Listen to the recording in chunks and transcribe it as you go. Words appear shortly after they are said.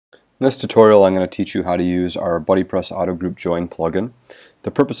In this tutorial, I'm going to teach you how to use our BuddyPress Auto Group Join plugin.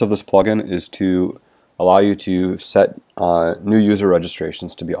 The purpose of this plugin is to allow you to set new user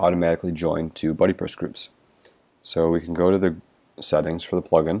registrations to be automatically joined to BuddyPress groups. So we can go to the settings for the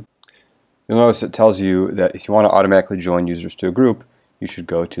plugin. You'll notice it tells you that if you want to automatically join users to a group, you should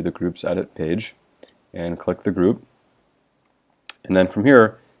go to the Groups Edit page and click the group. And then from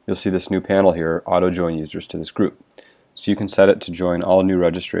here, you'll see this new panel here, Auto Join Users to this group. So you can set it to join all new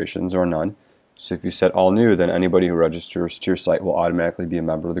registrations or none. So if you set all new, then anybody who registers to your site will automatically be a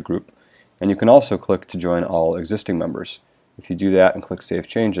member of the group. And you can also click to join all existing members. If you do that and click Save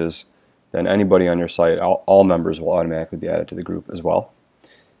Changes, then anybody on your site, all members will automatically be added to the group as well.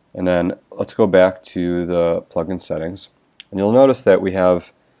 And then let's go back to the plugin settings. And you'll notice that we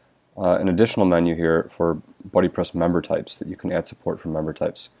have an additional menu here for BuddyPress member types that you can add support for member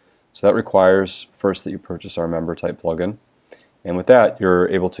types. So that requires first that you purchase our member type plugin, and with that you're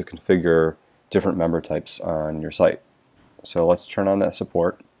able to configure different member types on your site. So let's turn on that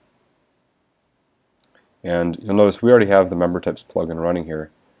support, and you'll notice we already have the member types plugin running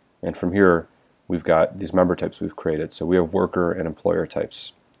here, and from here we've got these member types we've created. So we have worker and employer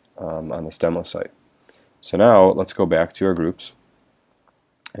types on this demo site. So now let's go back to our groups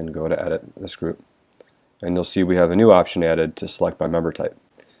and go to edit this group, and you'll see we have a new option added to select by member type.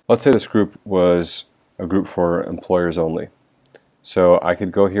 Let's say this group was a group for employers only. So I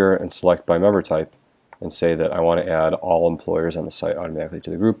could go here and select by member type and say that I want to add all employers on the site automatically to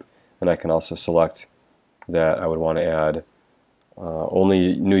the group, and I can also select that I would want to add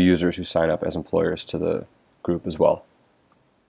only new users who sign up as employers to the group as well.